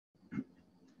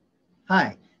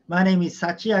Hi, my name is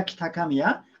Sachiaki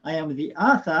Takamiya. I am the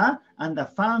author and the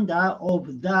founder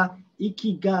of the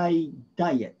Ikigai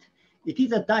Diet. It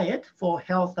is a diet for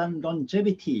health and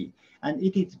longevity, and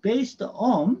it is based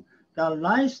on the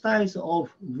lifestyles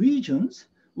of regions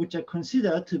which are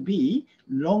considered to be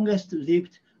longest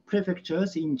lived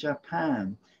prefectures in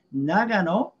Japan: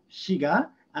 Nagano, Shiga,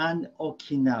 and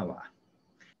Okinawa.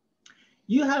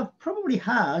 You have probably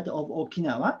heard of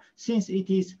Okinawa since it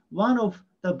is one of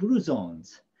the blue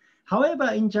zones.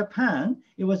 However, in Japan,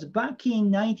 it was back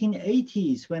in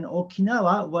 1980s when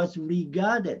Okinawa was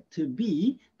regarded to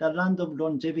be the land of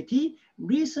longevity.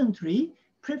 Recently,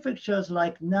 prefectures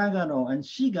like Nagano and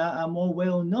Shiga are more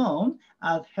well known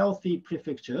as healthy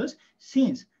prefectures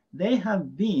since they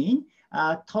have been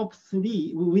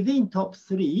within top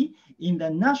three in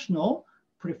the national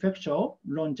prefectural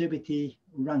longevity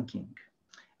ranking.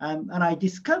 And I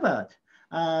discovered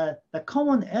the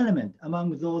common element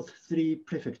among those three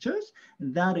prefectures,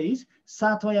 that is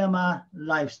Satoyama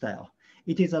lifestyle.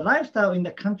 It is a lifestyle in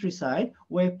the countryside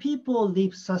where people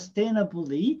live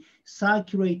sustainably,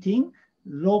 circulating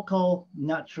local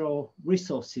natural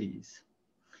resources.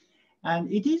 And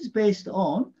it is based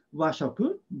on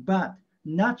washoku, but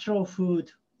natural food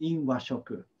in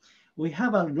washoku. We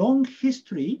have a long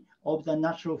history of the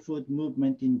natural food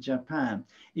movement in Japan.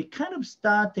 It kind of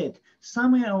started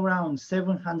somewhere around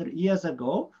 700 years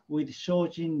ago with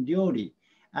Shojin Ryori.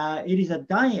 It is a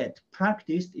diet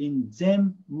practiced in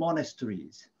Zen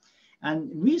monasteries.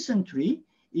 And recently,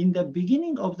 in the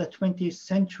beginning of the 20th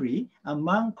century, a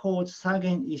monk called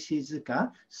Sagen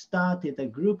Ishizuka started a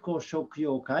group called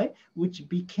Shokuyokai, which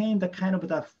became the kind of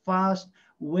the first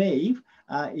wave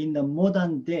in the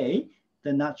modern day,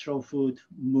 the natural food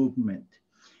movement.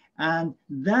 And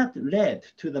that led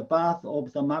to the birth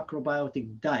of the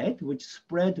macrobiotic diet, which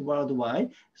spread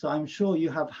worldwide. So I'm sure you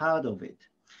have heard of it.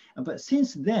 But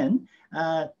since then,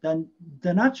 the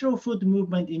natural food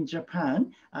movement in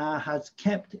Japan has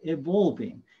kept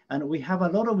evolving. And we have a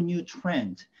lot of new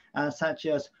trends, such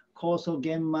as Koso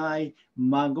Genmai,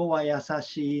 Mago wa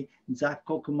Yasashi,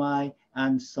 Zakkokumai,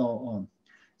 and so on.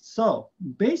 So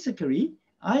basically,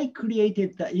 I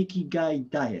created the Ikigai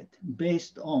Diet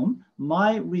based on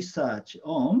my research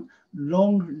on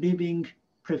long-living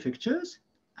prefectures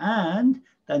and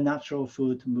the natural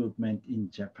food movement in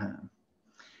Japan.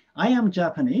 I am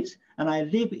Japanese, and I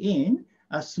live in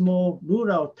a small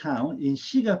rural town in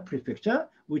Shiga Prefecture,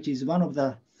 which is one of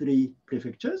the three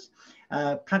prefectures,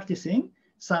 practicing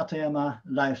Satoyama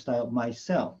lifestyle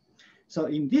myself. So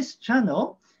in this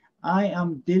channel, I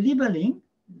am delivering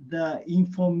the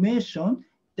information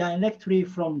directly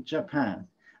from Japan,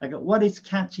 like what is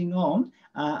catching on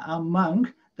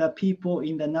among the people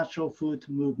in the natural food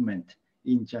movement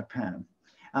in Japan.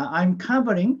 I'm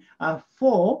covering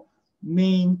 4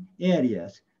 main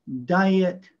areas: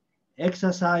 diet,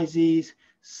 exercises,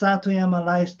 Satoyama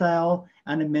lifestyle,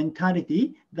 and a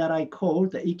mentality that I call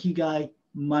the Ikigai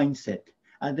mindset.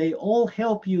 They all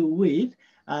help you with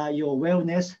your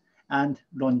wellness and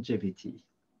longevity.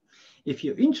 If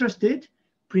you're interested,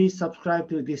 please subscribe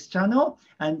to this channel,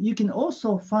 and you can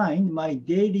also find my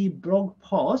daily blog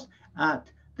post at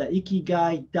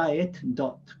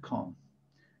theikigaidiet.com.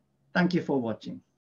 Thank you for watching.